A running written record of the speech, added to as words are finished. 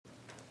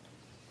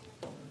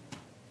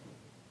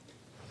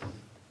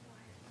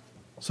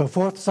So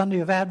fourth Sunday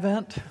of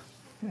Advent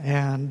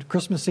and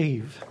Christmas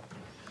Eve.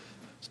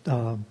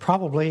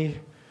 Probably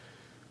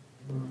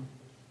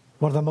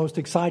one of the most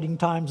exciting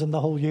times in the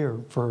whole year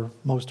for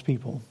most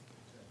people.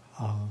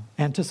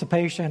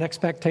 Anticipation,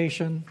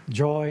 expectation,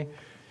 joy,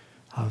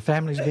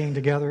 families being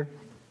together.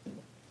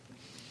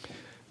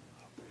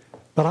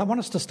 But I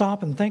want us to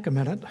stop and think a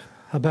minute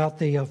about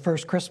the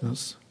first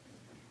Christmas.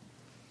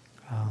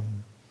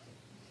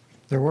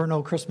 There were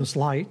no Christmas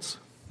lights.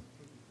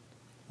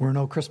 Were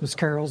no Christmas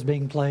carols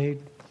being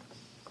played.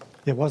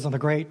 It wasn't a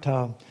great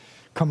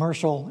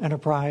commercial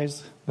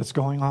enterprise that's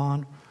going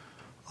on.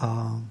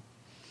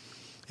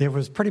 It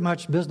was pretty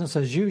much business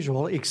as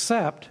usual,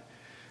 except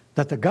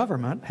that the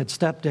government had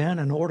stepped in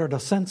and ordered a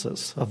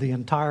census of the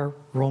entire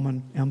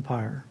Roman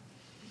Empire.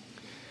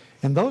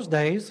 In those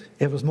days,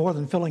 it was more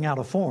than filling out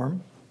a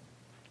form.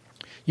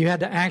 You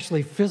had to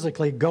actually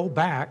physically go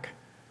back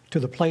to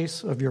the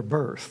place of your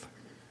birth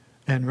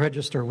and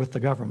register with the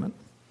government.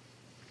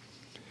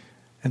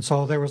 And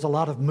so there was a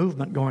lot of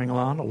movement going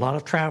on, a lot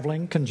of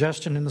traveling,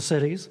 congestion in the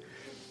cities,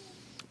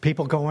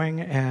 people going,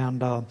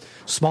 and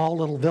small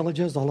little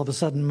villages all of a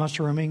sudden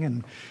mushrooming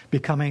and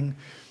becoming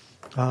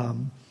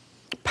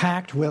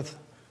packed with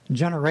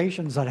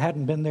generations that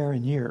hadn't been there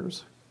in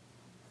years.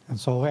 And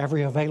so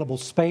every available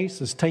space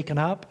is taken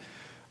up.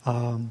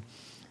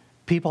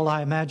 People,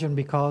 I imagine,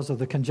 because of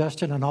the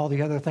congestion and all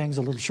the other things,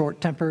 a little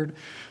short-tempered,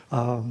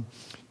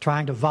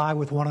 trying to vie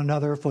with one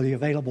another for the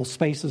available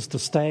spaces to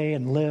stay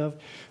and live.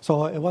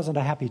 So it wasn't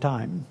a happy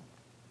time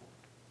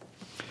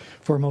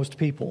for most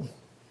people.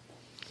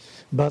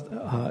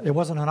 But it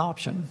wasn't an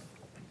option.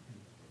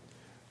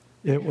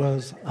 It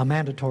was a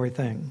mandatory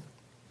thing.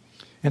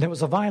 And it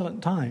was a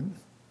violent time.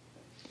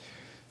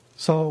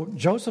 So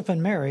Joseph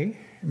and Mary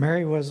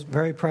was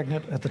very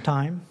pregnant at the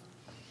time,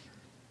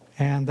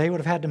 and they would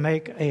have had to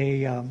make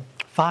a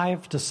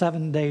 5 to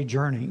 7 day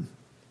journey,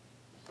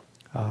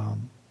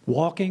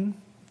 walking,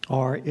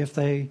 or if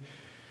they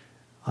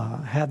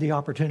had the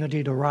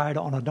opportunity to ride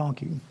on a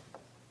donkey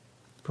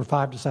for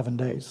 5 to 7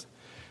 days.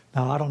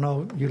 Now, I don't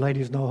know, you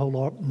ladies know a whole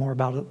lot more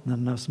about it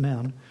than us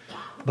men,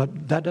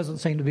 but that doesn't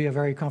seem to be a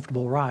very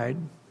comfortable ride,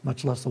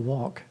 much less a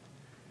walk.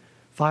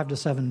 5 to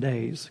 7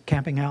 days,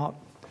 camping out.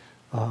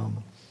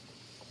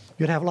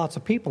 You'd have lots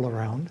of people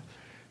around,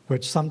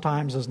 which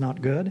sometimes is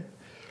not good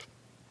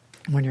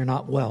when you're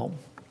not well.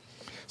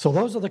 So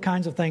those are the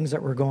kinds of things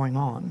that were going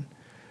on.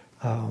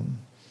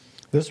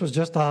 This was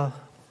just a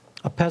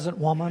peasant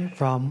woman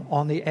from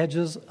on the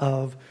edges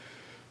of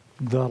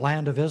the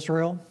land of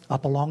Israel,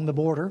 up along the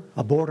border,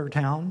 a border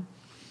town,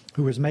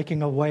 who was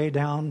making a way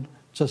down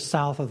just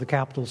south of the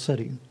capital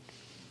city.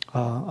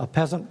 A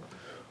peasant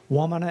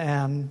woman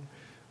and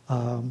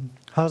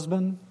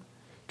husband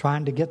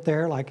trying to get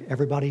there like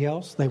everybody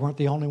else. They weren't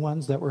the only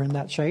ones that were in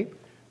that shape.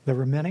 There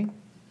were many.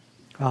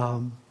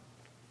 And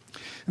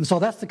so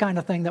that's the kind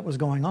of thing that was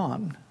going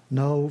on.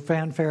 No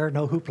fanfare,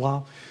 no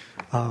hoopla,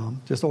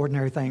 just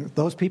ordinary things.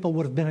 Those people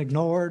would have been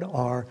ignored,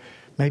 or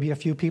maybe a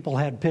few people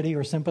had pity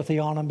or sympathy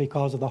on them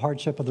because of the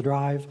hardship of the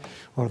drive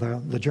or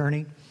the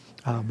journey.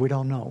 We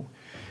don't know.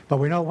 But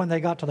we know when they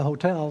got to the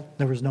hotel,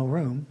 there was no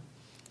room.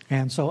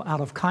 And so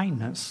out of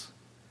kindness,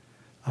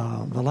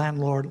 the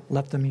landlord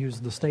let them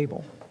use the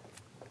stable.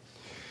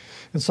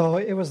 And so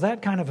it was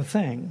that kind of a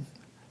thing.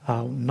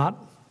 Not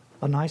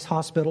a nice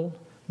hospital,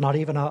 not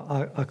even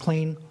a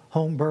clean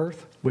home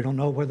birth. We don't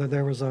know whether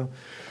there was a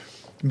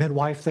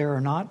midwife there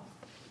or not.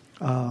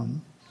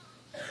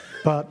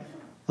 But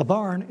a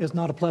barn is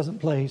not a pleasant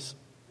place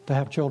to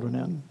have children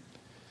in.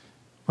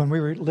 When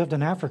we lived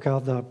in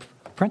Africa, the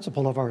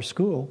principal of our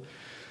school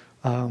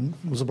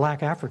was a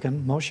black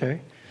African, Moshe.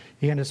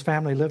 He and his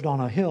family lived on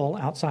a hill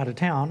outside of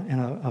town in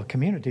a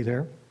community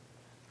there.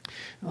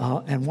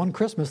 And one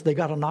Christmas, they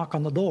got a knock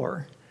on the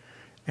door.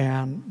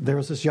 And there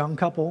was this young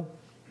couple,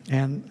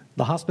 and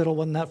the hospital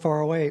wasn't that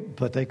far away,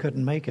 but they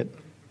couldn't make it.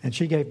 And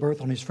she gave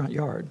birth on his front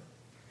yard.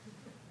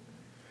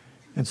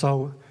 And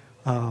so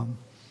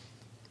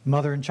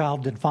mother and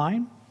child did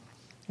fine.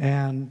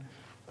 And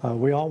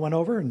we all went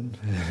over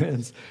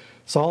and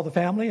saw the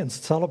family and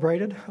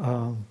celebrated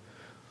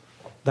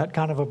that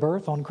kind of a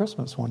birth on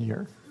Christmas one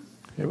year.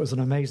 It was an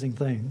amazing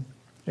thing.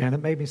 And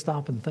it made me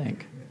stop and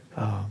think.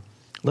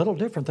 Little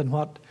different than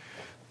what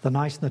the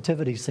nice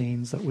nativity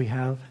scenes that we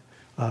have.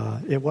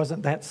 It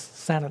wasn't that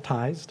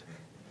sanitized.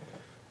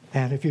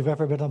 And if you've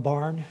ever been in a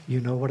barn, you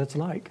know what it's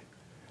like.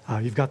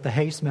 You've got the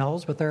hay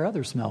smells, but there are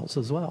other smells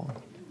as well.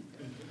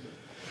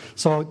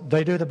 So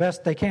they do the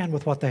best they can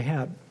with what they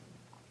had.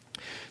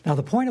 Now,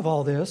 the point of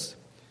all this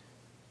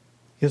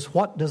is,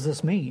 what does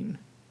this mean?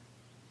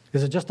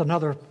 Is it just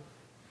another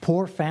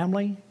poor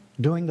family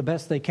doing the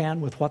best they can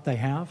with what they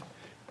have?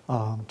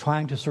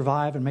 Trying to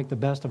survive and make the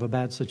best of a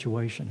bad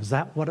situation? Is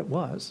that what it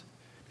was?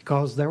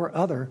 Because there were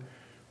other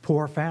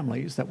poor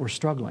families that were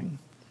struggling.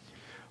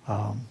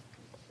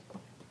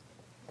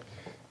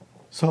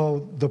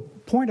 So the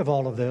point of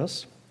all of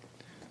this,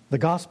 the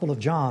Gospel of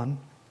John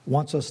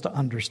wants us to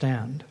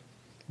understand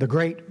the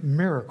great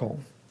miracle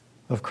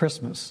of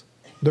Christmas.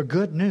 The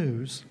good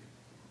news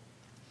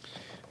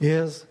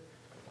is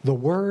The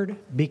Word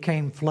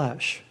became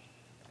flesh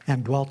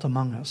and dwelt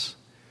among us,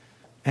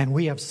 and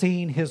we have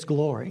seen His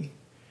glory,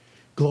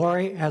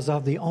 glory as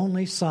of the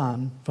only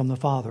Son from the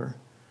Father,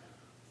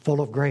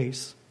 full of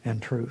grace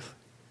and truth.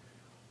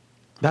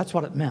 That's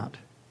what it meant.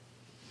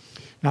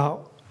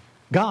 Now,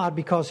 God,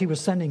 because He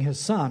was sending His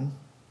Son,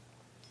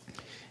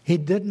 He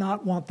did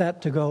not want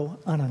that to go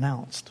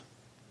unannounced.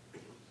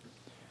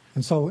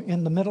 And so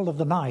in the middle of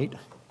the night,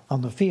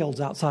 on the fields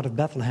outside of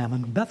Bethlehem,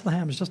 and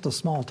Bethlehem is just a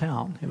small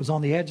town. It was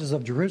on the edges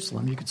of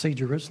Jerusalem. You could see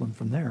Jerusalem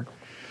from there.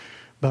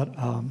 But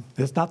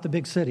it's not the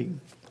big city.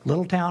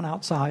 Little town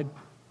outside.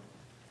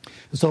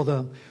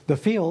 So the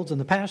fields and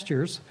the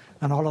pastures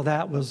and all of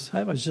that was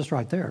just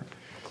right there.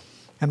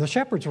 And the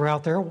shepherds were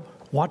out there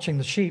watching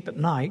the sheep at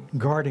night,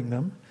 guarding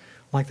them,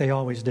 like they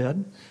always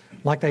did,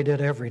 like they did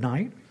every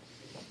night.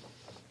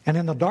 And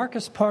in the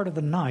darkest part of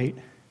the night,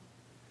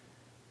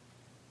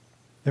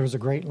 there was a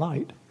great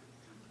light.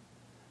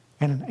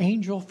 And an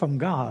angel from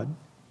God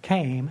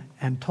came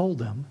and told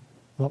them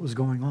what was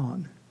going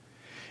on.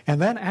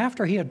 And then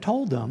after he had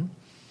told them,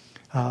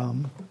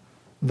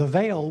 the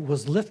veil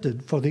was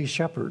lifted for these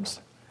shepherds.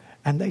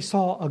 And they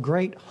saw a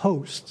great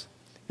host.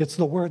 It's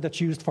the word that's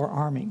used for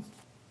army.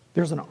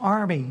 There's an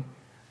army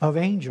of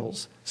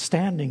angels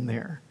standing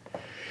there.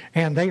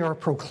 And they are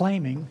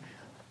proclaiming,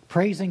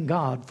 praising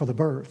God for the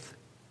birth.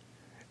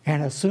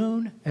 And as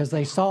soon as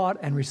they saw it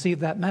and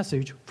received that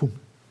message, boom,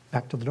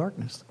 back to the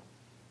darkness.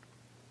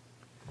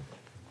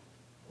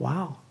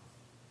 Wow.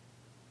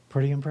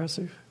 Pretty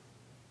impressive.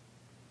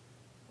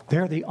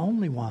 They're the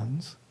only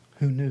ones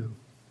who knew.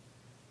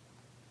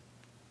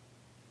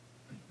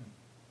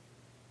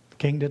 The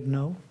king didn't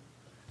know.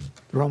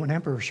 The Roman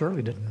emperor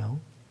surely didn't know.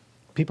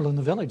 People in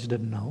the village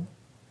didn't know.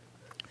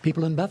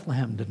 People in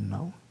Bethlehem didn't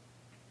know.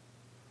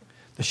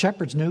 The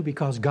shepherds knew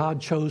because God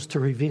chose to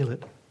reveal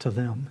it to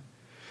them.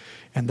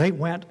 And they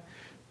went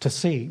to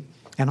see.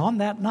 And on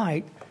that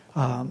night,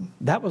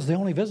 that was the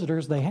only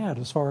visitors they had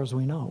as far as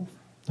we know.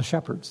 The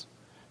shepherds.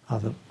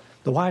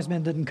 The wise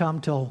men didn't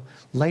come till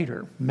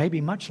later,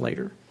 maybe much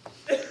later.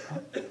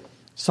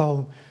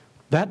 So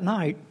that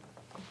night,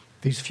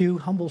 these few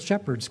humble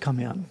shepherds come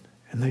in,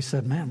 and they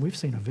said, man, we've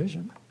seen a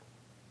vision.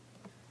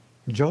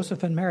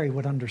 Joseph and Mary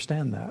would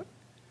understand that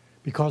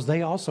because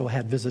they also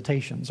had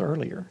visitations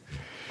earlier.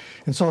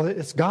 And so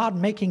it's God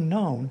making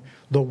known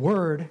the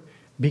Word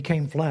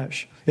became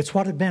flesh. It's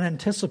what had been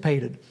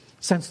anticipated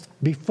since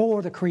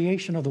before the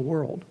creation of the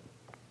world.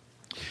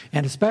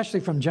 And especially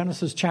from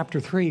Genesis chapter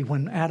 3,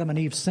 when Adam and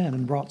Eve sinned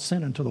and brought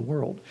sin into the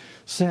world.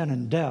 Sin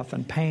and death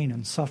and pain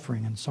and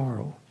suffering and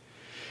sorrow.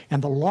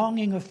 And the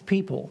longing of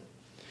people,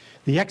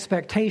 the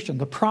expectation,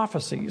 the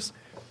prophecies,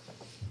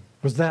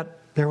 was that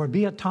there would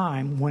be a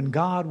time when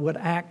God would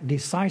act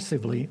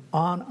decisively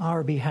on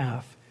our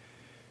behalf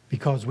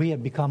because we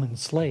had become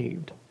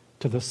enslaved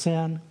to the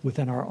sin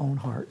within our own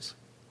hearts.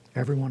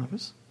 Every one of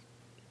us.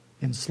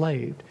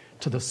 Enslaved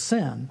to the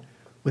sin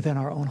within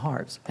our own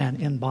hearts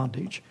and in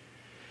bondage.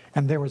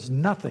 And there was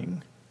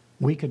nothing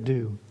we could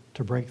do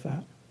to break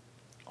that.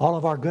 All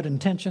of our good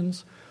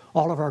intentions,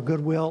 all of our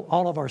goodwill,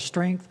 all of our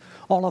strength,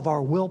 all of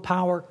our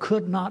willpower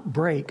could not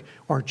break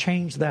or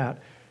change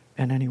that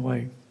in any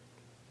way.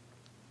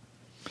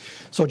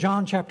 So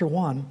John chapter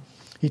 1,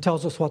 he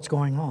tells us what's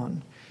going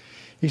on.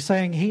 He's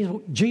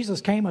saying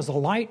Jesus came as the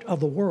light of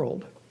the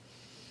world,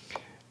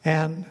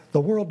 and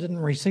the world didn't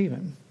receive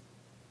him.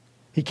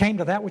 He came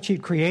to that which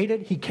he'd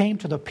created. He came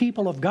to the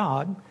people of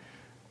God,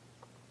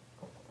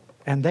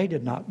 and they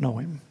did not know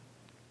him.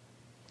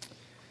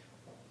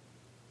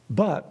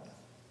 But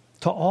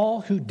to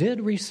all who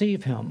did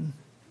receive him,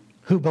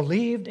 who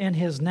believed in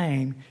his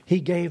name, he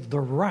gave the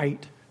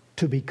right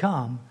to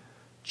become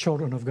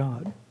children of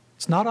God.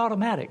 It's not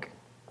automatic.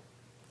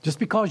 Just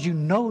because you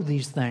know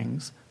these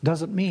things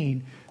doesn't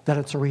mean that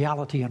it's a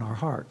reality in our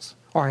hearts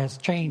or has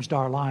changed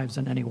our lives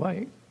in any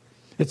way.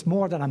 It's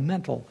more than a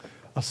mental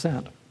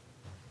assent.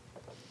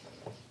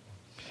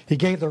 He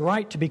gave the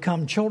right to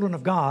become children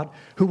of God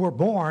who were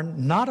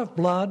born not of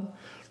blood,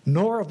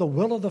 nor of the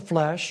will of the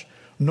flesh,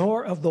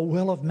 nor of the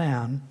will of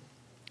man,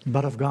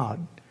 but of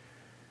God.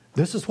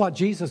 This is what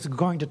Jesus is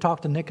going to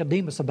talk to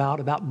Nicodemus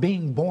about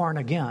being born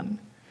again.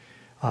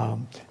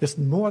 It's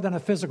more than a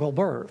physical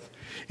birth.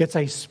 It's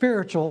a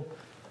spiritual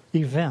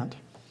event.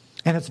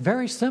 And it's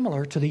very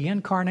similar to the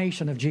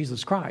incarnation of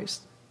Jesus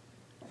Christ.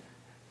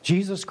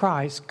 Jesus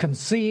Christ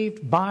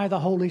conceived by the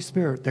Holy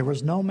Spirit. There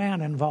was no man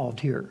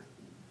involved here.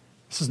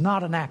 This is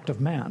not an act of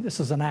man. This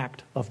is an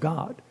act of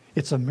God.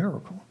 It's a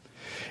miracle.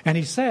 And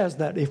he says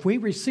that if we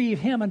receive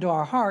him into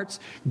our hearts,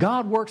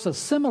 God works a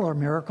similar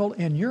miracle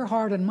in your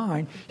heart and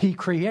mind. He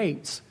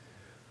creates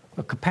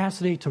a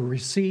capacity to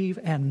receive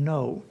and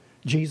know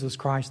Jesus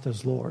Christ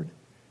as Lord.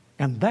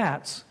 And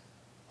that's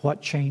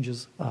what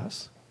changes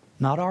us.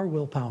 Not our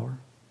willpower,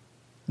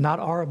 not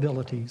our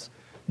abilities,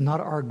 not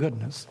our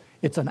goodness.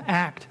 It's an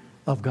act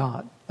of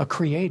God, a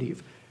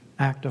creative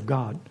act of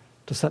God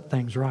to set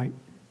things right.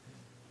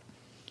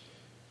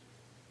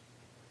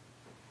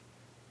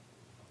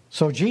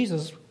 So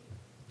Jesus,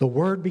 the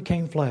Word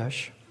became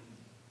flesh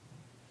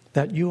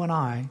that you and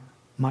I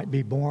might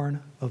be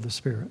born of the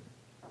Spirit.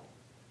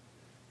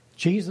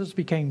 Jesus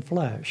became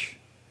flesh,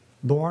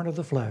 born of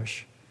the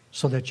flesh,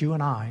 so that you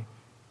and I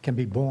can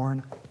be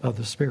born of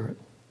the Spirit.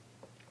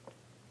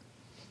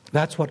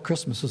 That's what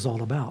Christmas is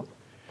all about.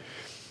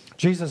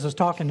 Jesus is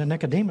talking to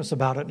Nicodemus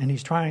about it, and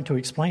he's trying to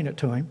explain it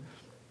to him.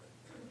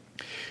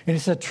 And he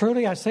said,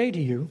 "Truly I say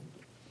to you,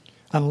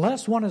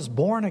 unless one is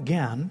born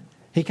again,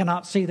 he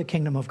cannot see the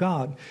kingdom of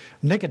God."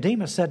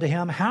 Nicodemus said to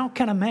him, "How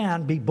can a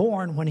man be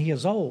born when he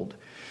is old?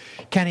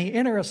 Can he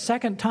enter a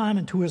second time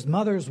into his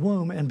mother's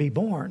womb and be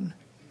born?"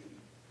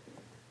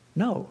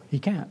 No, he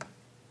can't.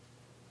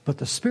 But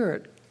the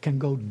Spirit can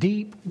go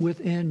deep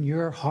within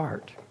your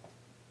heart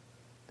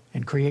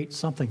and create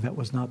something that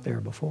was not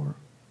there before.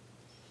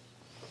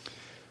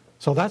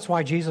 So that's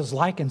why Jesus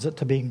likens it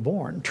to being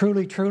born.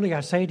 "Truly, truly,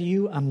 I say to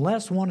you,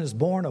 unless one is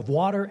born of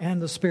water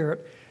and the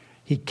Spirit,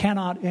 he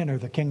cannot enter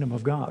the kingdom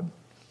of God.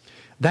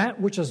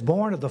 That which is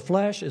born of the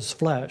flesh is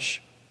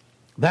flesh.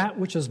 That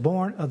which is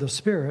born of the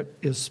Spirit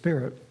is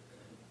spirit.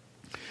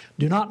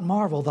 Do not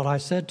marvel that I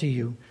said to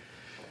you,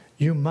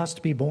 you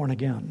must be born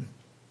again."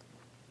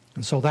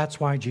 And so that's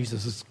why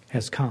Jesus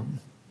has come.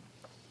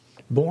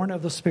 Born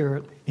of the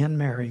Spirit in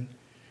Mary,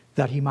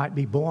 that he might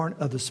be born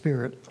of the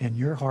Spirit in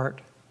your heart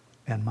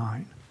and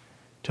mine,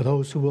 to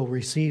those who will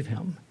receive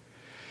him.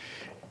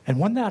 And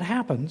when that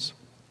happens,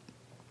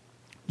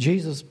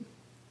 Jesus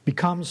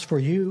becomes for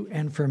you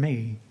and for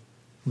me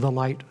the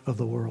light of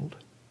the world.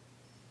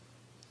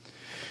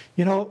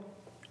 You know,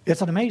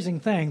 it's an amazing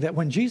thing that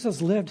when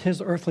Jesus lived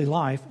his earthly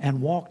life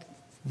and walked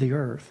the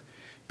earth,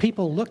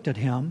 people looked at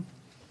him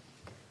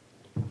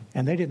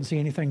and they didn't see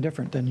anything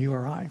different than you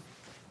or I.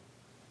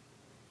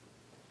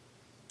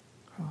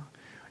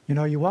 You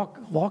know, you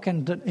walk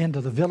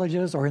into the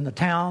villages or in the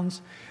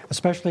towns,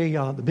 especially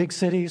the big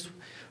cities,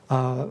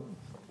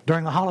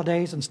 during the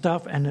holidays and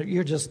stuff, and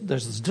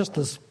there's just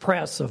this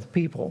press of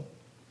people.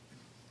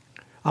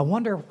 I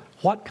wonder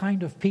what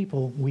kind of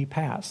people we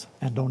pass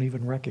and don't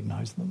even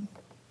recognize them.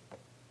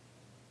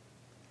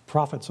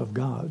 Prophets of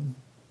God,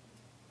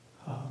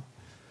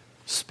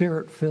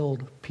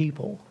 Spirit-filled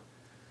people,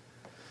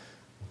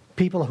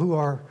 people who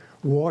are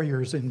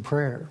warriors in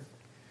prayer,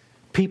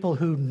 people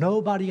who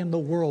nobody in the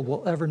world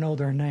will ever know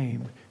their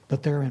name,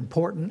 but they're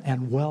important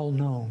and well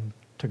known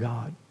to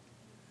God.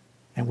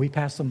 And we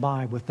pass them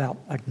by without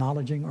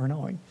acknowledging or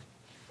knowing.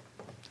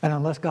 And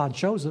unless God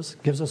shows us,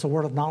 gives us a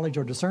word of knowledge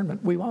or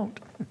discernment, we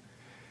won't.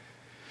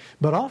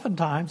 But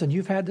oftentimes, and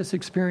you've had this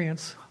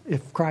experience,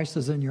 if Christ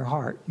is in your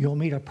heart, you'll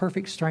meet a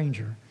perfect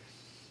stranger,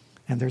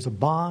 and there's a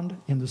bond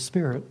in the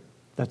Spirit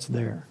that's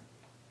there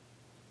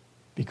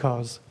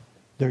because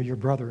they're your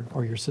brother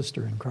or your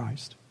sister in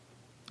Christ.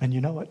 And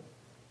you know it.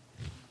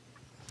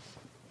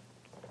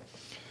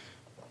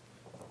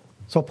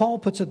 So Paul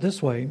puts it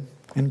this way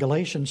in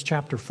Galatians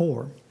chapter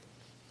 4.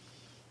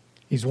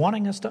 He's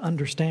wanting us to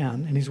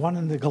understand, and he's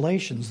wanting the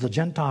Galatians, the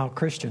Gentile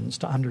Christians,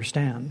 to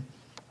understand.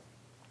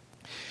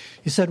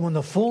 He said, when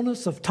the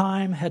fullness of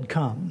time had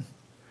come,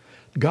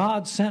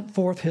 God sent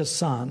forth his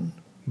Son,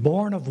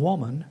 born of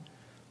woman,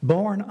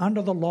 born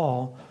under the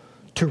law,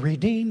 to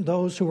redeem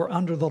those who were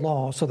under the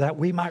law, so that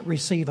we might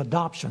receive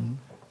adoption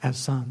as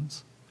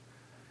sons.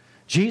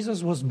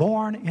 Jesus was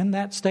born in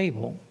that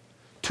stable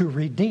to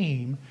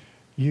redeem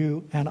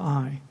you and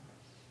I,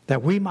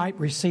 that we might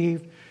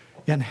receive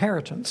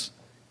inheritance,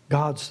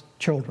 God's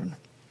children.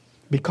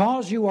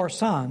 Because you are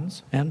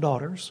sons and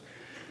daughters,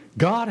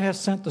 God has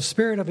sent the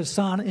Spirit of his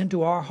Son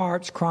into our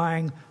hearts,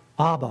 crying,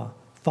 Abba,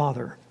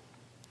 Father.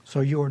 So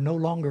you are no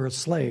longer a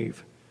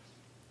slave,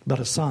 but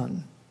a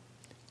son.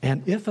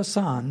 And if a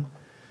son,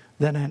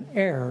 then an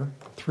heir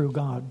through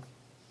God.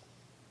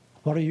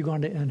 What are you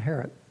going to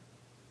inherit?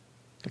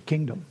 The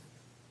kingdom.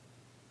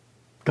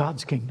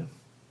 God's kingdom.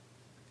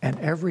 And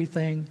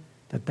everything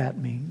that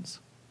means.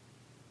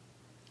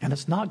 And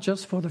it's not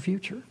just for the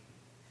future.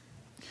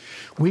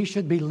 We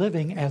should be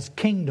living as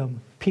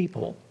kingdom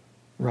people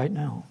right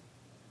now.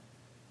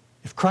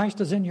 If Christ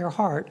is in your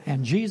heart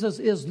and Jesus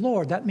is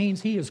Lord, that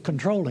means he is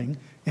controlling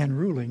and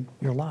ruling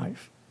your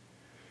life.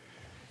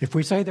 If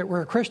we say that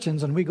we're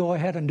Christians and we go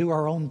ahead and do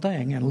our own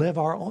thing and live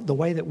the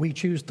way that we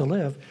choose to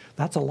live,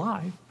 that's a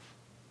lie.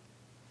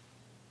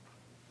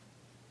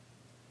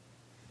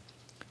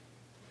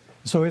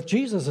 So if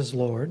Jesus is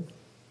Lord,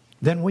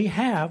 then we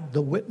have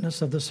the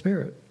witness of the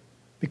Spirit,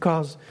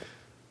 because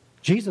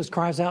Jesus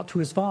cries out to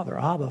his Father,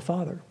 Abba,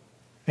 Father.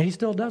 And he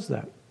still does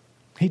that.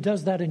 He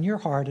does that in your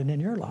heart and in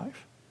your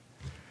life.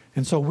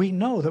 And so we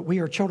know that we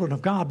are children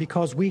of God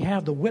because we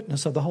have the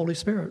witness of the Holy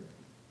Spirit.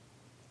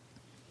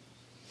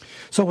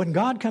 So when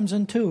God comes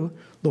into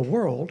the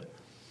world,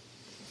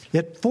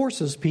 it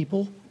forces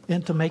people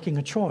into making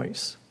a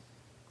choice.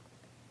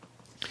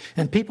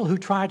 And people who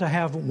try to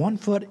have one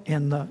foot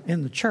in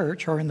the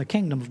church or in the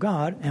kingdom of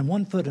God and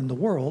one foot in the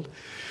world,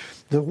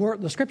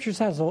 the Scriptures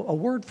has a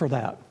word for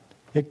that.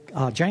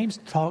 James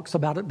talks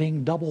about it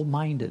being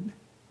double-minded.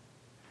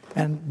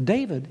 And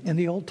David in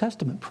the Old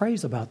Testament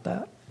prays about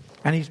that.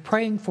 And he's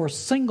praying for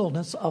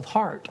singleness of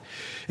heart.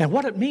 And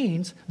what it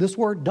means, this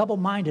word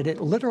double-minded, it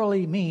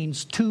literally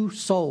means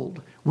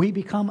two-souled. We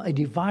become a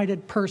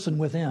divided person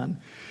within.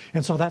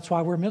 And so that's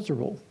why we're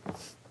miserable.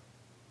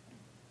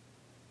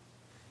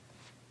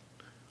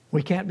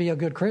 We can't be a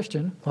good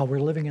Christian while we're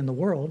living in the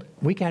world.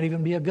 We can't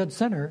even be a good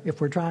sinner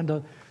if we're trying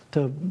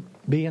to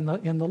be in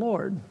the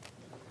Lord.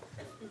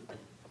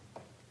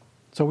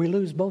 So we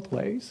lose both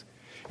ways.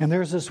 And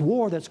there's this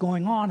war that's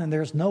going on, and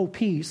there's no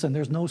peace, and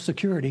there's no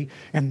security,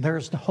 and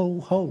there's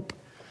no hope.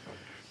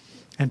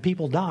 And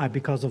people die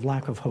because of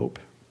lack of hope.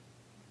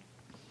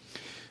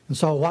 And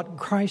so what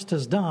Christ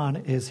has done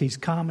is he's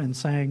come and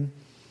saying,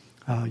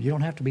 you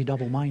don't have to be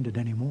double-minded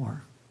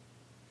anymore.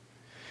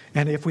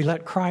 And if we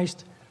let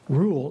Christ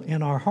rule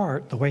in our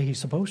heart the way he's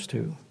supposed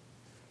to,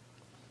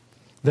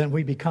 then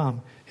we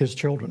become his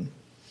children.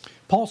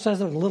 Paul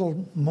says it a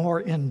little more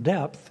in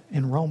depth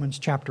in Romans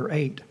chapter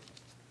 8.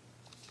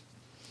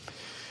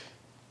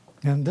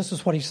 And this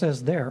is what he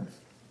says there,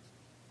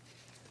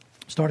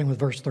 starting with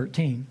verse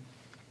 13.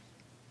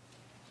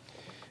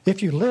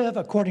 If you live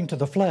according to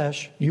the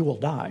flesh, you will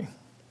die.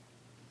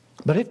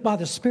 But if by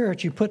the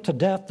Spirit you put to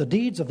death the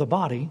deeds of the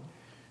body,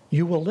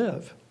 you will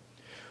live.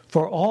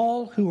 For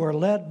all who are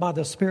led by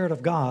the Spirit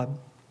of God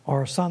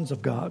are sons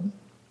of God.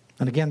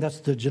 And again, that's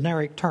the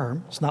generic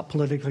term. It's not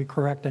politically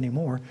correct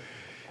anymore.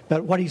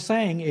 But what he's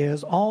saying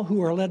is all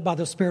who are led by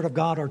the Spirit of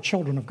God are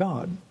children of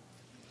God.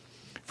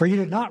 For you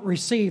did not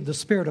receive the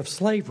spirit of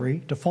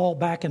slavery to fall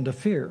back into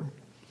fear,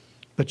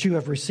 but you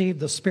have received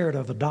the spirit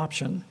of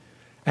adoption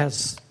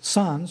as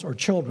sons or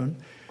children,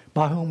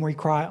 by whom we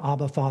cry,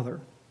 Abba,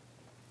 Father.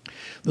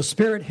 The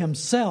Spirit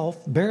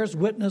himself bears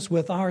witness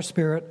with our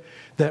spirit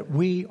that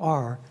we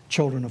are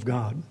children of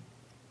God.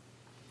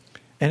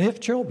 And if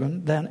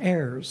children, then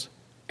heirs,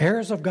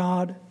 heirs of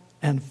God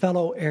and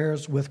fellow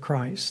heirs with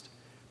Christ,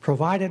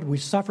 provided we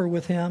suffer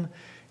with him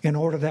in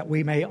order that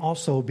we may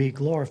also be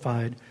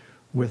glorified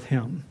with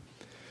him.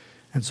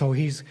 And so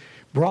he's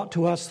brought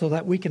to us so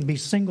that we can be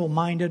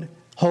single-minded,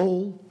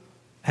 whole,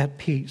 at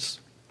peace.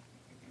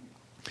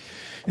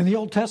 In the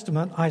Old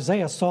Testament,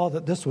 Isaiah saw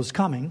that this was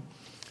coming,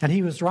 and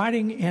he was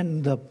writing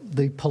in the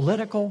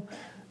political,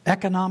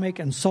 economic,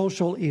 and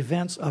social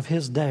events of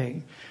his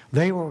day.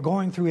 They were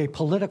going through a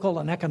political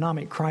and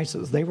economic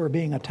crisis. They were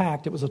being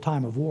attacked. It was a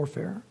time of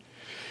warfare.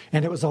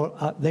 And it was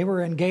they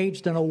were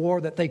engaged in a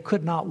war that they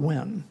could not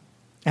win.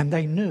 And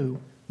they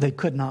knew they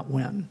could not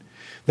win.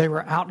 They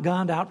were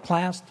outgunned,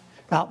 outclassed,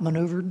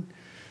 outmaneuvered,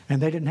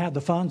 and they didn't have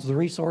the funds, the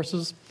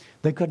resources.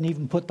 They couldn't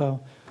even put the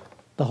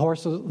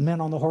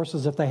men on the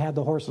horses if they had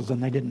the horses,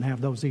 and they didn't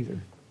have those either.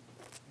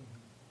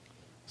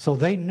 So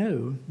they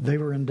knew they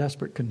were in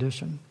desperate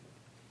condition.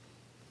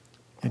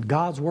 And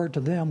God's word to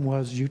them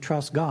was, you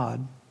trust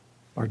God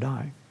or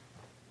die.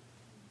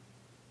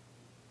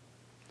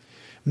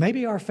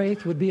 Maybe our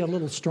faith would be a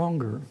little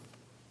stronger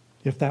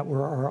if that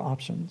were our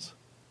options.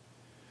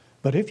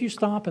 But if you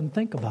stop and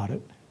think about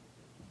it,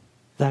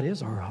 that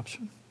is our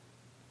option.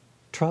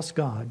 Trust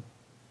God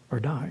or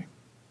die.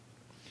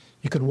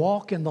 You can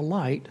walk in the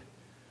light,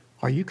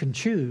 or you can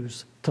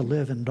choose to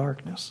live in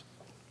darkness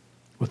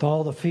with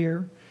all the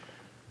fear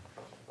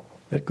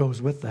that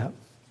goes with that.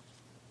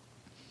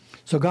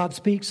 So God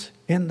speaks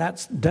in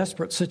that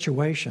desperate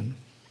situation,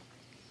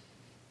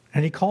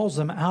 and he calls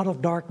them out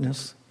of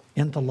darkness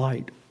into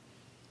light.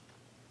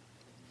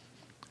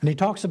 And he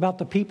talks about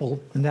the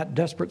people in that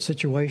desperate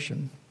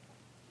situation.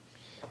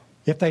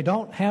 If they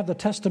don't have the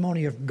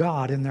testimony of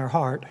God in their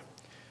heart,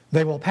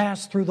 they will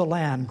pass through the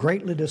land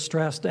greatly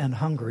distressed and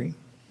hungry.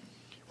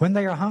 When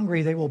they are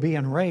hungry, they will be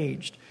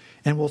enraged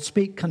and will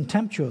speak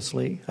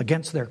contemptuously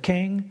against their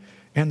king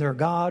and their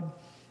God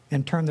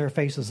and turn their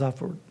faces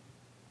upward.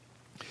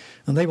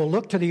 And they will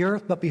look to the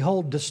earth, but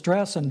behold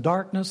distress and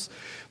darkness,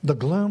 the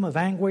gloom of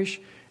anguish,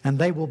 and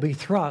they will be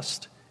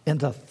thrust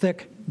into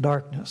thick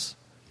darkness.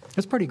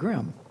 It's pretty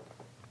grim.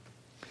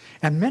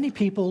 And many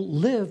people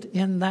lived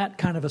in that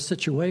kind of a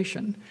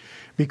situation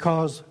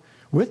because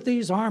with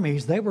these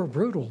armies, they were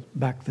brutal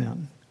back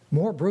then.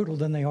 More brutal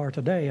than they are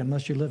today,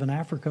 unless you live in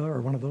Africa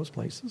or one of those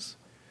places.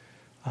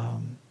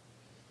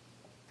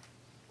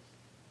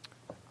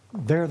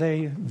 There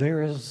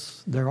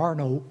are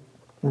no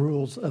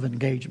rules of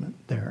engagement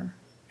there,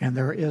 and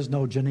there is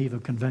no Geneva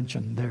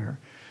Convention there,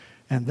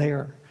 and they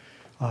are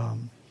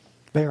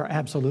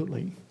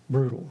absolutely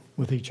brutal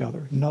with each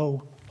other.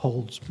 No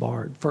holds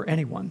barred for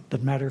anyone.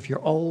 Doesn't matter if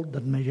you're old,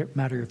 doesn't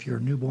matter if you're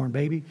a newborn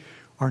baby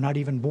or not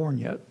even born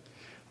yet.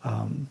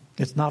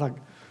 It's not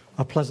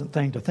a pleasant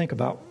thing to think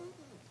about.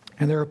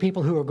 And there are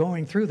people who are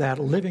going through that,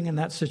 living in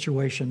that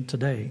situation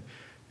today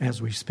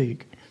as we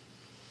speak.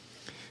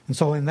 And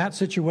so in that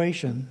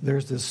situation,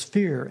 there's this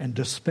fear and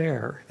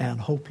despair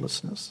and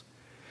hopelessness.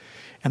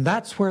 And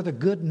that's where the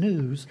good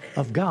news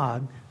of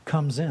God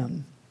comes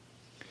in.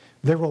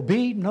 There will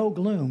be no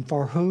gloom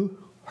for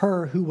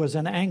her who was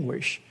in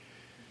anguish.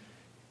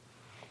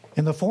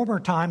 In the former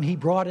time, he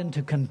brought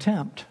into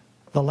contempt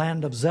the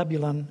land of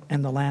Zebulun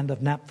and the land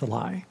of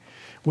Naphtali.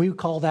 We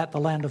call that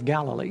the land of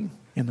Galilee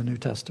in the New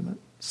Testament.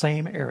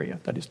 Same area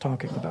that he's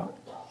talking about.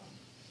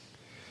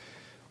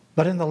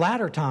 But in the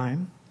latter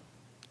time,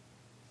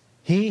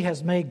 he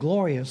has made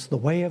glorious the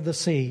way of the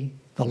sea,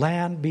 the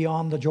land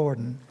beyond the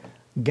Jordan,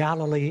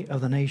 Galilee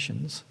of the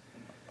nations.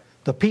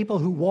 The people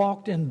who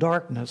walked in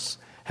darkness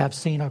have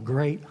seen a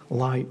great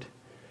light.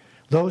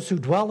 Those who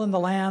dwell in the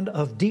land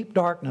of deep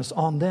darkness,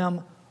 on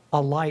them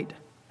a light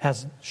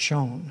has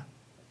shone.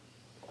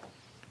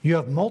 You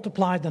have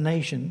multiplied the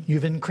nation.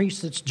 You've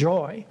increased its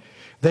joy.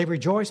 They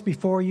rejoice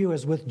before you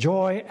as with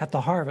joy at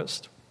the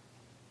harvest,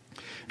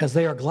 as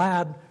they are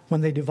glad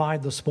when they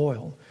divide the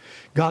spoil.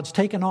 God's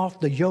taken off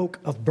the yoke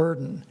of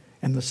burden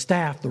and the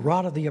staff, the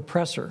rod of the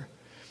oppressor.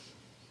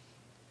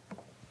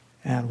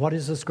 And what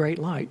is this great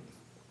light?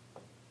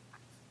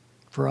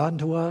 For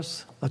unto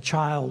us a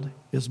child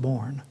is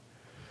born.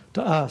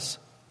 To us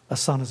a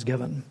son is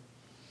given.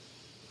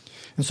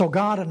 And so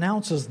God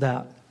announces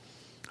that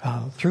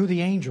through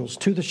the angels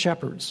to the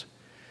shepherds.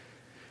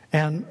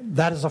 And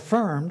that is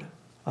affirmed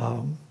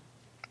about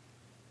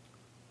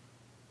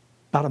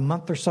a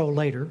month or so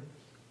later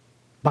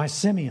by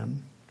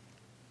Simeon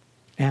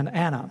and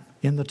Anna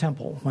in the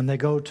temple when they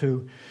go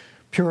to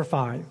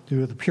purify,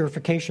 do the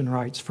purification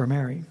rites for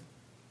Mary.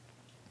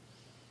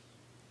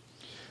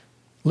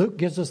 Luke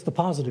gives us the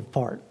positive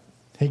part.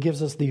 He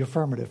gives us the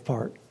affirmative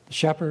part. The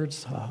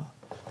shepherds,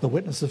 the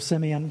witness of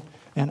Simeon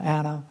and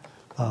Anna,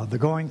 the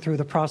going through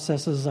the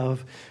processes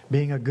of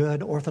being a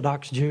good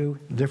Orthodox Jew,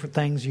 different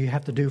things you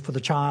have to do for the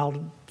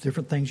child,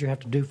 different things you have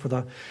to do for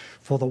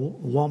the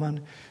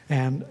woman,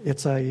 and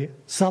it's a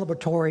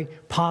celebratory,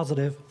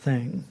 positive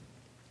thing.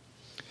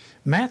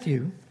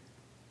 Matthew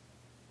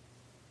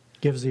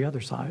gives the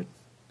other side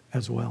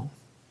as well.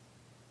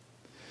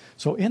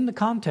 So in the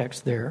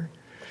context there,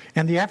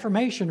 and the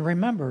affirmation,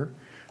 remember,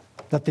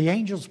 that the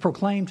angels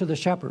proclaim to the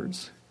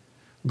shepherds,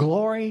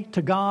 glory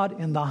to God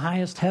in the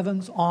highest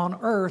heavens, on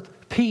earth,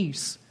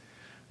 peace,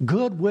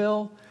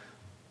 goodwill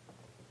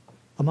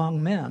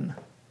among men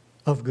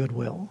of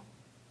goodwill.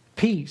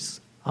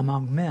 Peace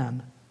among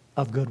men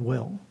of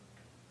goodwill.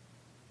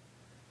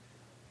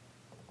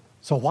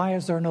 So why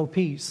is there no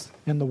peace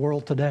in the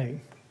world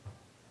today?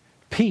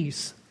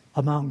 Peace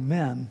among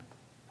men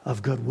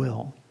of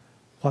goodwill.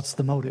 What's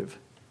the motive?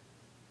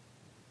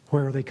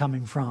 Where are they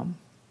coming from?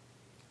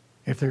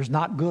 If there's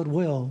not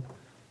goodwill,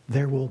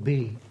 there will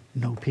be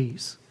no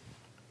peace.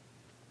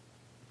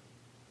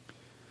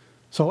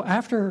 So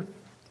after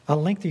a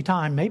lengthy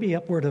time, maybe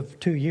upward of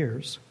 2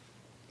 years,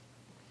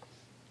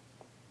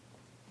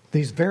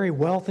 these very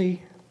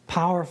wealthy,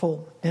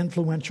 powerful,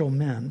 influential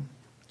men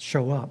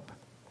show up.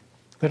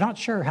 They're not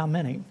sure how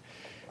many.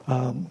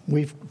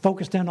 We've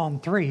focused in on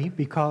 3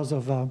 because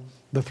of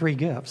the 3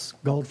 gifts,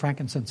 gold,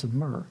 frankincense, and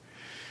myrrh.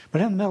 But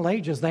in the Middle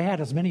Ages, they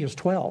had as many as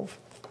 12.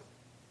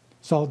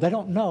 So they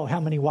don't know how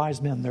many wise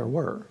men there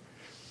were.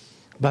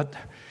 But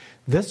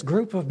this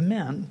group of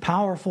men,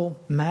 powerful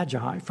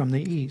magi from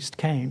the east,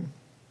 came.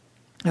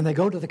 And they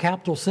go to the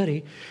capital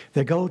city.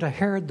 They go to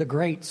Herod the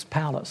Great's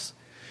palace.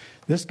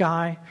 This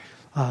guy,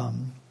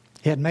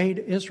 he had made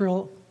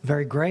Israel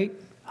very great.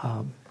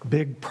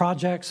 Big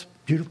projects,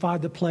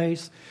 beautified the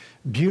place.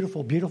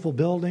 Beautiful, beautiful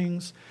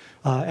buildings.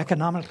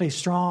 Economically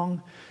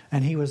strong.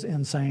 And he was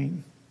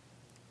insane.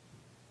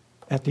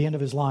 At the end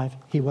of his life,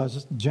 he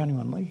was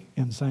genuinely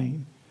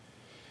insane.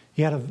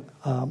 He had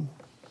a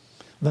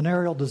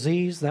venereal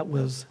disease that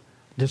was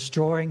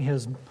destroying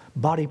his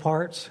body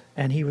parts,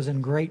 and he was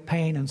in great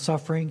pain and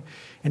suffering,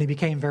 and he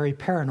became very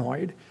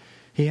paranoid.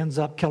 He ends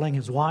up killing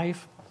his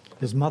wife,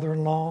 his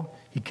mother-in-law.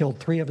 He killed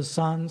 3 of his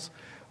sons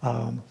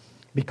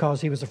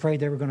because he was afraid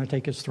they were going to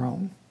take his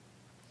throne.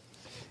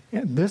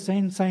 And this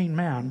insane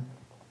man,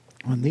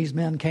 when these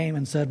men came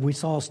and said, we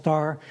saw a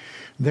star,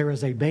 there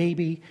is a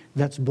baby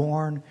that's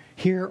born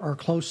here or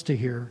close to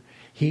here.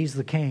 He's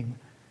the king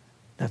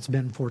that's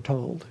been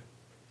foretold.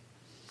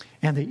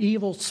 And the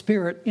evil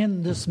spirit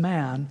in this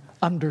man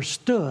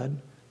understood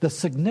the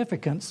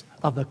significance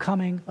of the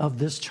coming of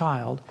this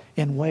child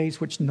in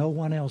ways which no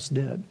one else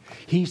did.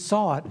 He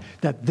saw it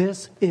that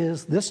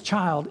this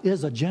child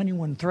is a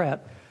genuine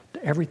threat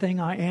to everything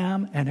I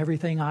am and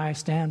everything I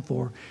stand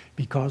for,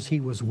 because he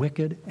was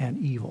wicked and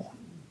evil.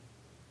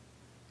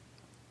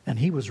 And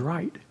he was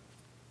right.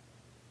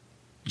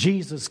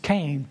 Jesus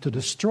came to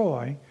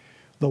destroy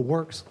the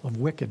works of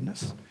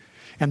wickedness.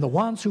 And the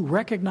ones who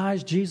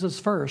recognized Jesus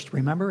first,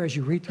 remember as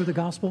you read through the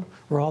gospel,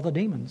 were all the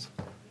demons.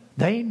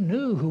 They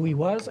knew who he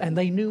was and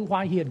they knew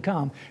why he had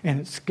come, and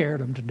it scared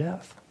them to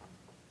death.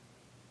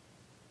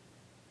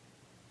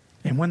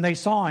 And when they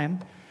saw him,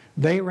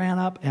 they ran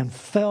up and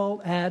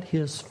fell at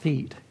his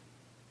feet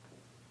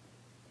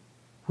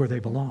where they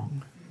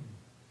belong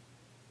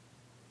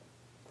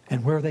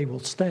and where they will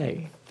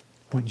stay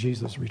when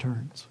Jesus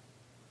returns.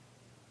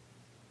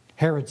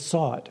 Herod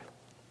saw it,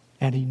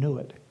 and he knew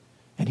it,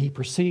 and he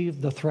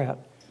perceived the threat.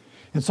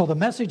 And so the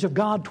message of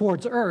God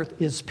towards earth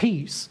is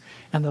peace,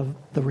 and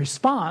the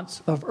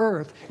response of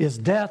earth is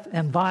death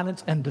and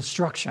violence and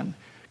destruction.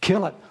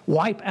 Kill it.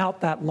 Wipe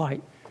out that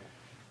light.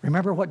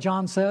 Remember what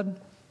John said?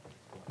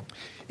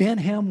 In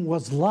him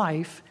was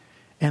life,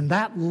 And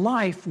that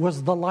life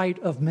was the light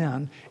of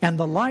men. And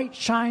the light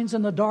shines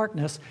in the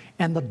darkness,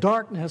 and the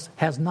darkness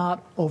has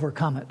not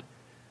overcome it.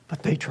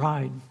 But they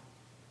tried.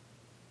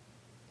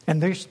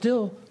 And they're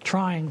still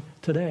trying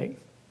today.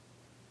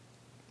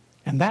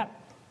 And that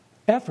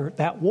effort,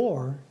 that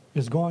war,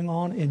 is going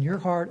on in your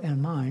heart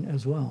and mine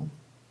as well.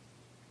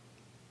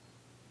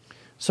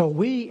 So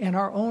we, in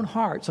our own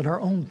hearts and our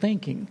own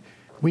thinking,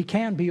 we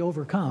can be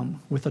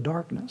overcome with the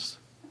darkness.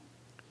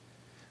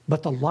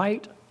 But the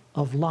light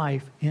of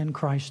life in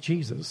Christ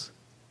Jesus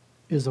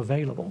is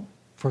available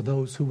for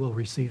those who will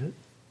receive it.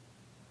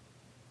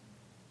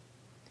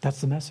 That's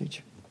the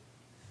message.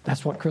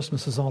 That's what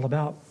Christmas is all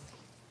about.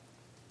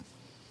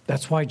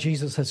 That's why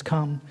Jesus has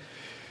come.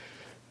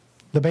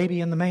 The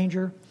baby in the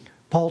manger,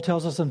 Paul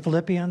tells us in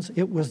Philippians,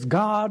 it was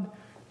God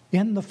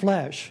in the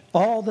flesh.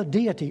 All the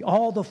deity,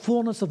 all the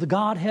fullness of the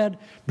Godhead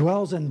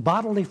dwells in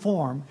bodily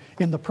form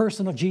in the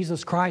person of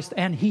Jesus Christ,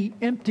 and He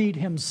emptied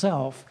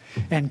Himself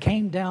and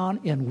came down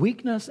in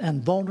weakness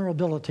and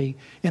vulnerability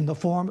in the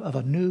form of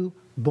a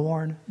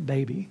newborn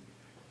baby.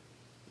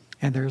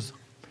 And there's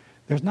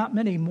not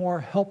many more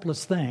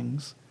helpless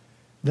things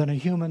than a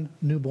human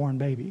newborn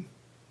baby.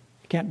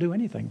 Can't do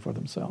anything for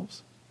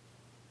themselves.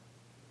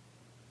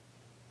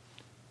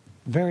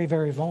 Very,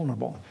 very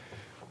vulnerable.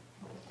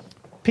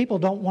 People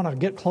don't want to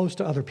get close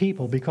to other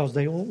people because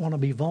they don't want to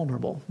be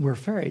vulnerable. We're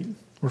afraid.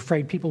 We're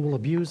afraid people will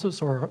abuse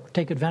us or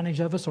take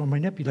advantage of us or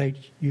manipulate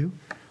you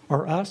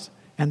or us.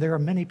 And there are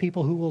many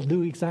people who will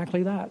do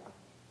exactly that.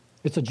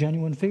 It's a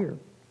genuine fear.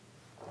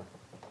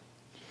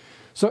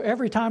 So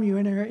every time you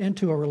enter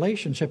into a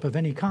relationship of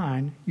any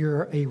kind,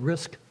 you're a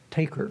risk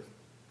taker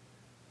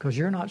because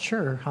you're not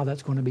sure how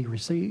that's going to be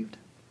received.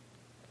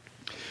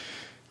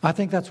 I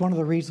think that's one of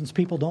the reasons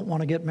people don't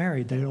want to get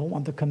married. They don't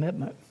want the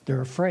commitment.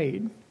 They're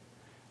afraid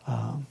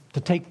to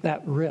take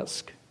that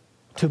risk,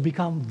 to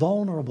become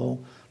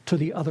vulnerable to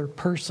the other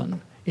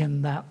person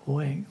in that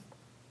way.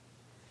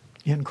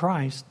 In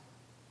Christ,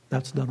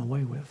 that's done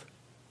away with.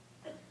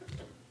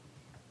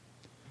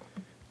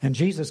 And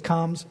Jesus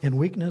comes in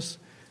weakness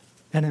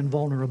and in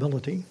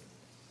vulnerability.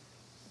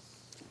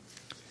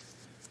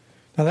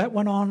 Now that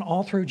went on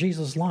all through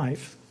Jesus'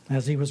 life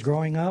as He was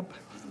growing up.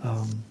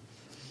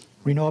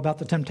 We know about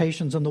the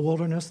temptations in the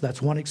wilderness.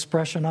 That's one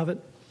expression of it.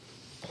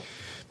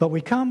 But we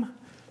come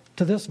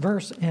to this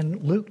verse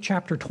in Luke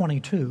chapter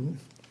 22.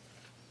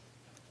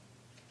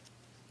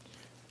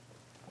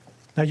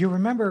 Now you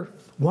remember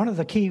one of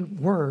the key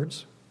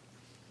words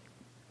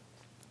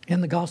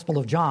in the Gospel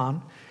of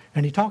John,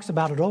 and he talks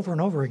about it over and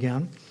over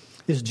again,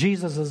 is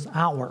Jesus'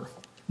 hour.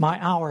 My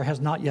hour has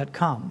not yet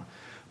come.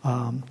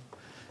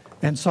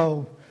 And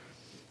so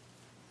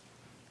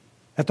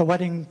at the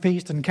wedding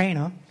feast in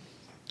Cana,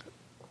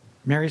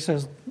 Mary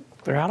says,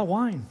 they're out of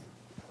wine.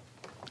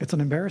 It's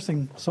an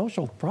embarrassing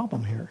social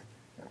problem here.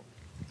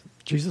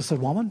 Jesus said,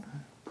 woman,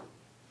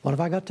 what have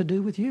I got to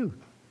do with you?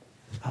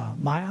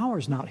 My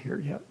hour's not here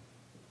yet.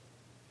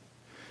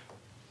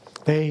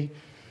 They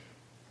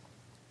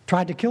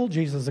tried to kill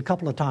Jesus a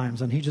couple of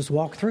times, and He just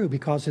walked through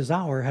because His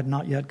hour had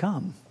not yet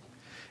come.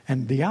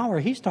 And the hour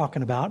He's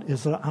talking about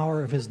is the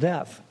hour of His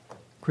death,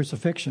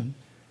 crucifixion,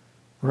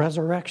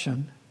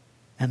 resurrection,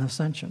 and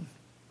ascension.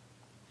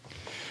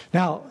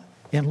 Now,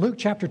 in Luke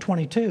chapter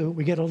 22,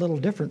 we get a little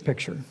different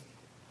picture.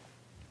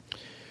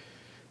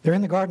 They're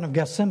in the Garden of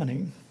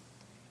Gethsemane.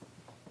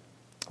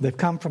 They've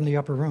come from the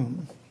upper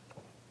room.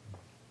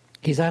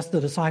 He's asked the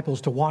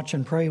disciples to watch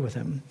and pray with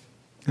Him,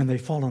 and they've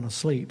fallen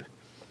asleep.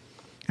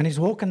 And He's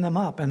woken them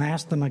up and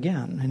asked them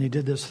again, and He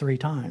did this 3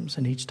 times,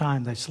 and each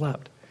time they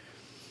slept.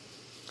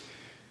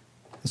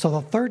 And so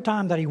the third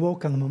time that He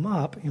woke them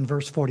up, in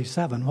verse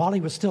 47, while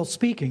He was still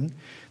speaking,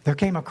 there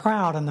came a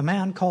crowd, and the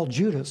man called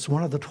Judas,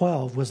 one of the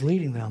 12, was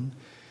leading them.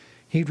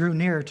 He drew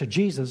near to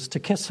Jesus to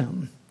kiss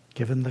Him,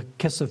 give Him the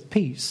kiss of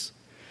peace,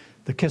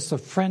 the kiss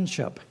of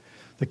friendship,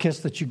 the kiss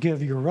that you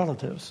give your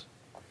relatives.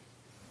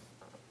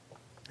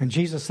 And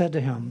Jesus said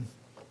to him,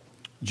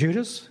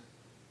 Judas,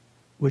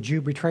 would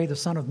you betray the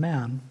Son of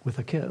Man with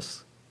a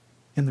kiss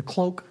in the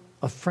cloak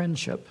of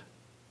friendship?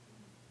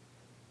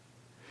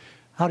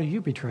 How do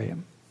you betray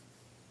Him?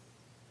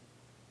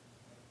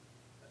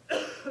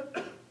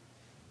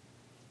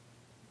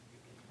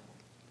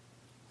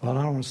 Well,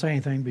 I don't want to say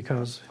anything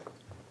because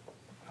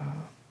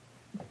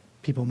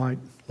people might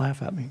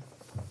laugh at me.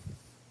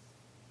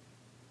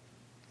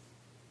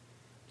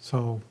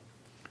 So,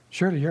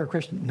 surely you're a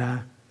Christian.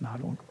 No, I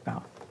don't.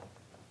 No.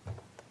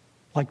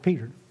 Like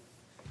Peter.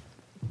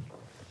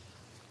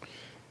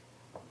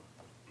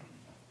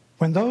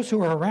 When those who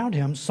were around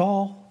Him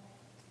saw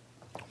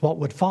what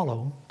would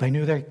follow, they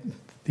knew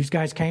these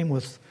guys came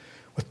with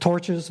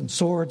torches and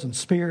swords and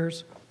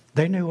spears.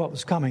 They knew what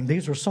was coming.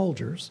 These were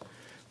soldiers.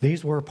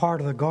 These were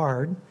part of the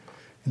guard.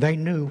 They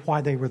knew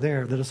why they were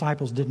there. The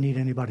disciples didn't need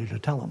anybody to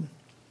tell them.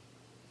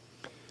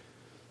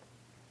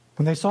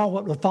 When they saw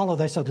what would follow,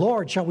 they said,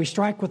 Lord, shall we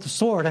strike with the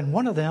sword? And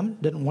one of them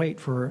didn't wait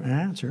for an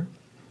answer,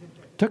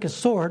 took his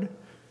sword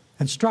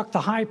and struck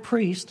the high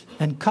priest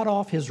and cut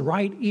off his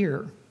right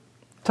ear.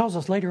 It tells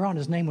us later on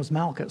his name was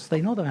Malchus. They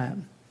know the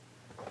man.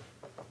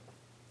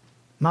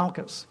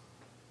 Malchus.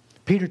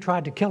 Peter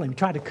tried to kill him. He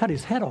tried to cut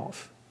his head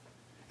off.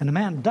 And the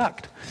man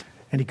ducked,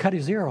 and he cut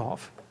his ear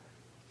off.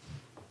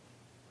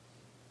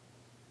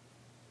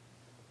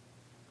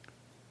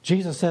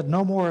 Jesus said,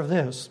 "No more of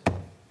this,"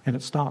 and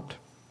it stopped.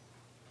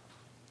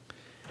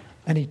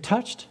 And he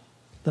touched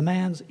the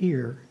man's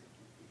ear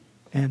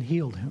and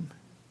healed him.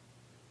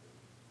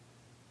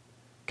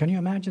 Can you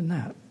imagine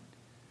that?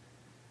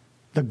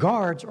 The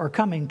guards are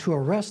coming to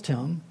arrest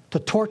him, to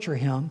torture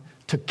him,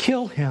 to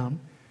kill him,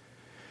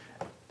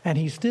 and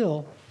he's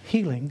still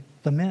healing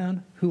the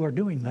men who are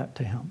doing that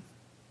to him.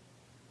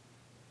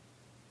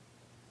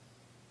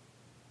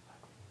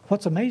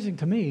 What's amazing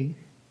to me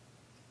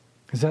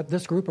is that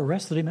this group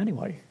arrested him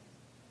anyway.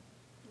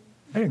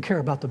 They didn't care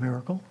about the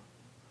miracle.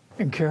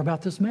 They didn't care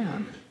about this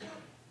man.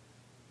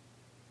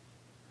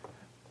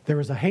 There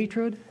was a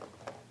hatred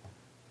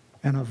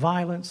and a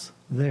violence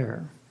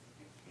there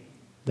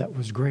that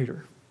was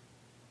greater.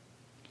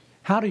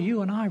 How do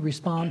you and I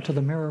respond to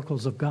the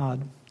miracles of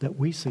God that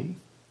we see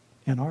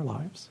in our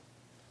lives?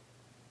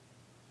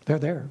 They're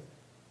there.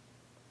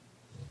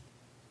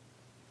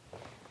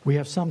 We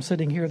have some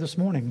sitting here this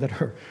morning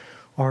that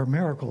are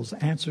miracles,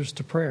 answers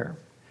to prayer.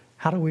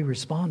 How do we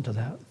respond to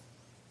that?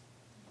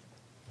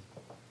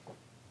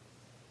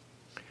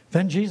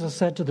 Then Jesus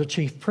said to the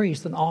chief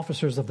priests and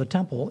officers of the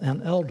temple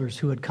and elders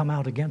who had come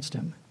out against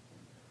him,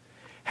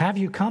 "Have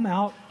you come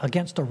out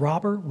against a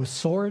robber with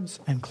swords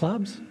and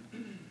clubs?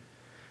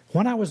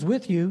 When I was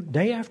with you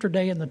day after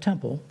day in the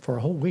temple for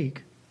a whole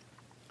week,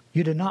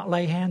 you did not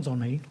lay hands on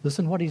me."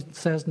 Listen what he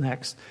says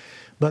next.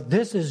 "But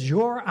this is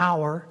your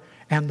hour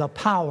and the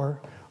power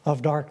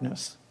of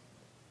darkness."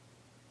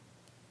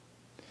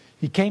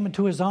 He came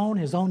into his own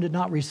did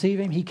not receive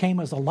him. He came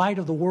as a light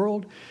of the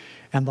world,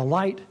 and the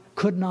light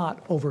could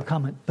not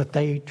overcome it, but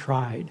they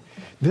tried.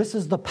 This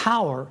is the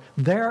power,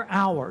 their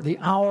hour, the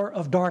hour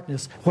of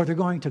darkness, where they're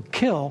going to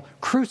kill,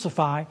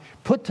 crucify,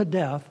 put to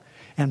death,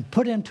 and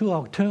put into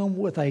a tomb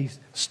with a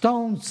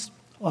stone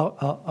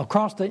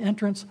across the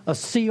entrance, a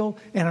seal,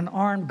 and an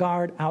armed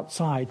guard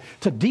outside.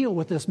 To deal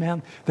with this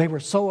man, they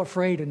were so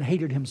afraid and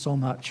hated him so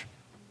much.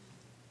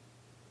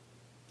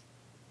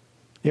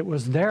 It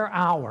was their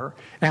hour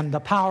and the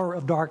power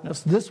of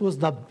darkness. This was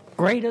the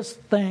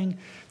greatest thing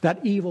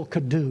that evil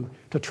could do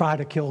to try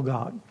to kill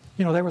God.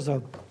 You know, there was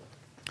a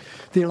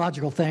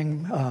theological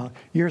thing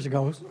years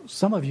ago.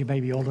 Some of you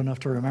may be old enough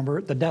to remember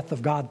it, the death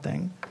of God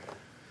thing.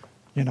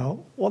 You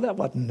know, well, that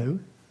wasn't new.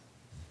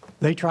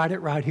 They tried it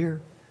right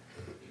here.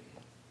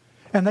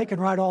 And they can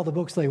write all the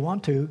books they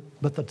want to,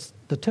 but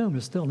the tomb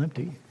is still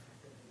empty.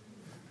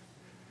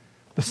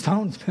 The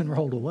stone's been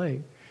rolled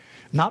away.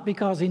 Not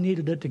because he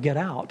needed it to get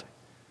out,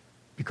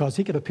 because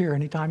he could appear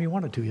anytime he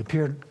wanted to. He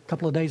appeared a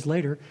couple of days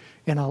later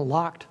in a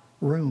locked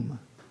room.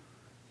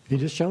 He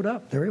just showed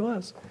up. There he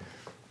was.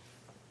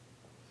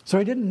 So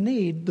he didn't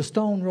need the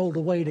stone rolled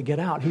away to get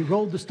out. He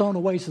rolled the stone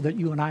away so that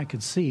you and I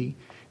could see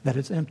that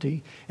it's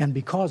empty. And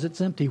because it's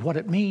empty, what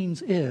it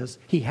means is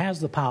he has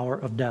the power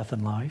of death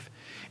and life.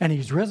 And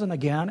he's risen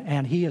again,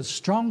 and he is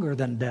stronger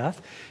than death.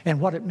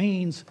 And what it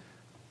means,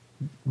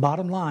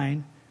 bottom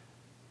line,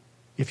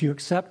 if you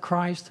accept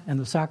Christ and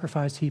the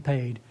sacrifice he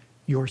paid,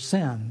 your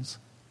sins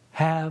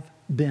have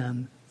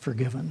been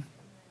forgiven.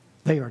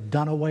 They are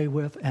done away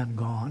with and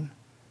gone.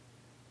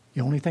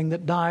 The only thing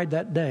that died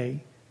that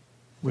day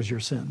was your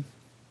sin,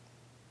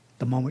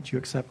 the moment you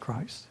accept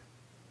Christ.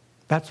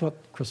 That's what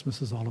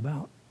Christmas is all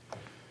about.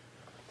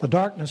 The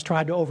darkness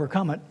tried to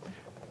overcome it.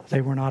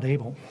 They were not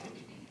able.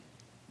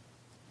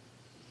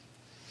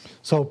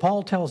 So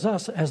Paul tells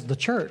us as the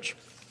church,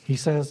 he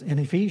says in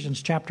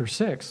Ephesians chapter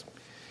 6,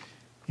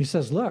 he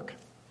says, look,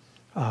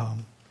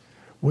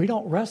 we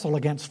don't wrestle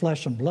against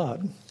flesh and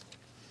blood.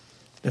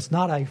 It's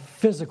not a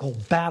physical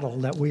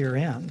battle that we are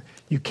in.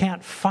 You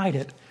can't fight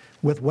it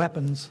with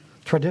weapons,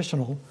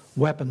 traditional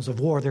weapons of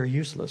war. They're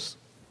useless.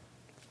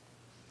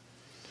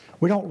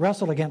 We don't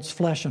wrestle against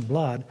flesh and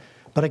blood,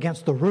 but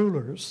against the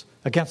rulers,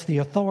 against the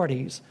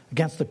authorities,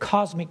 against the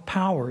cosmic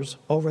powers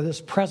over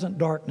this present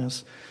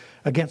darkness,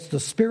 against the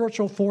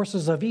spiritual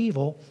forces of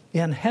evil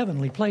in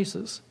heavenly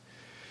places.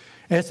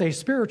 It's a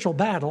spiritual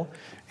battle,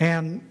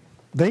 and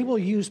they will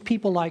use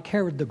people like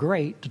Herod the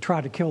Great to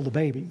try to kill the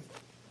baby.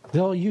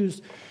 They'll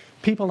use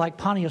people like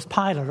Pontius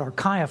Pilate or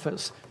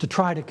Caiaphas to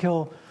try to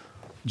kill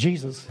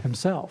Jesus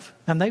himself.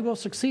 And they will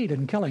succeed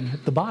in killing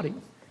the body.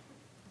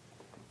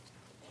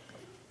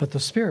 But the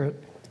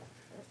spirit,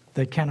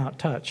 they cannot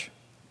touch.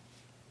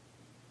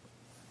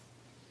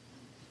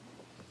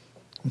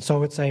 And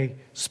so it's a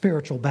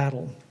spiritual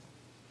battle.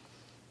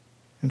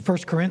 In 1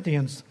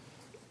 Corinthians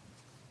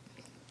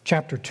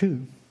chapter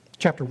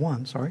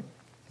 1,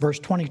 verse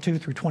 22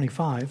 through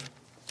 25,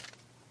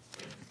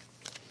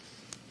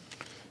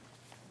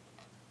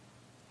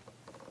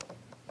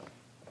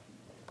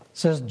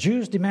 says,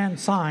 Jews demand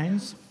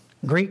signs,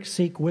 Greeks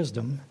seek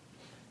wisdom.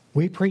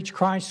 We preach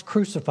Christ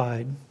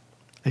crucified,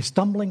 a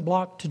stumbling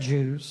block to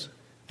Jews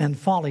and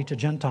folly to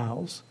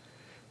Gentiles.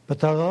 But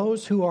to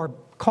those who are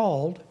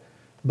called,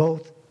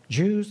 both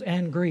Jews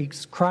and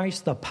Greeks,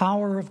 Christ the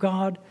power of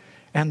God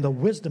and the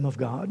wisdom of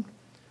God.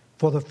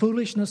 For the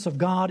foolishness of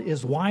God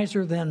is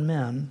wiser than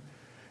men,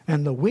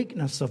 and the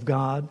weakness of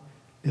God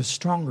is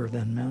stronger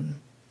than men.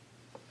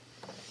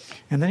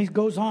 And then he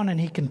goes on and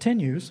he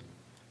continues.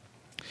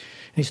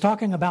 He's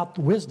talking about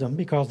wisdom,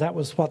 because that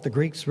was what the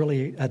Greeks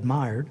really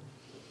admired.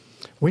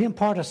 We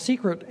impart a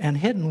secret and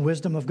hidden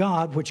wisdom of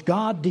God, which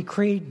God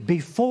decreed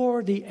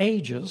before the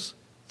ages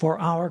for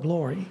our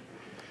glory.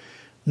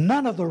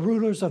 None of the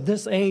rulers of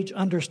this age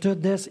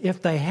understood this.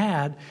 If they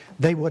had,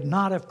 they would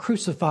not have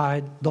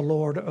crucified the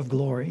Lord of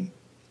glory.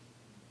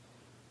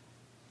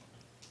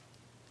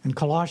 In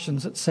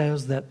Colossians it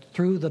says that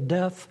through the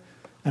death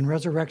and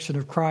resurrection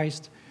of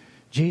Christ,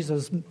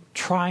 Jesus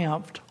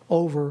triumphed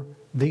over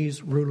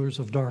these rulers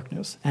of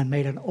darkness and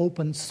made an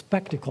open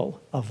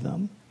spectacle of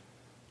them,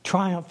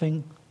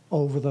 triumphing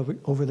over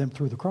them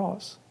through the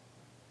cross.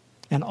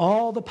 And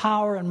all the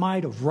power and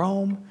might of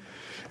Rome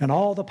and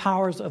all the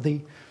powers of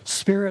the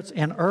spirits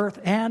in earth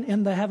and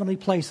in the heavenly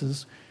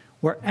places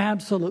were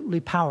absolutely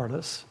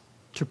powerless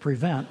to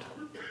prevent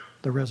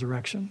the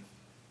resurrection.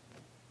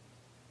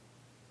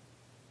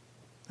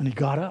 And he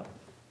got up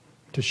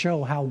to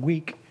show how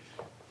weak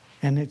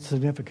and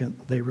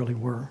insignificant they really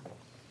were.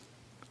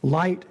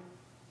 Light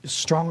is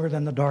stronger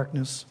than the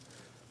darkness.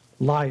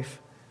 Life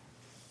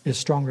is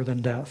stronger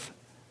than death.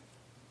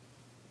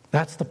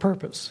 That's the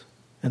purpose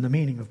and the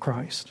meaning of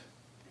Christ.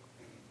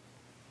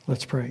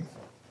 Let's pray.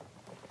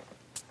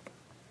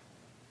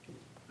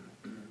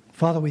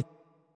 Father, we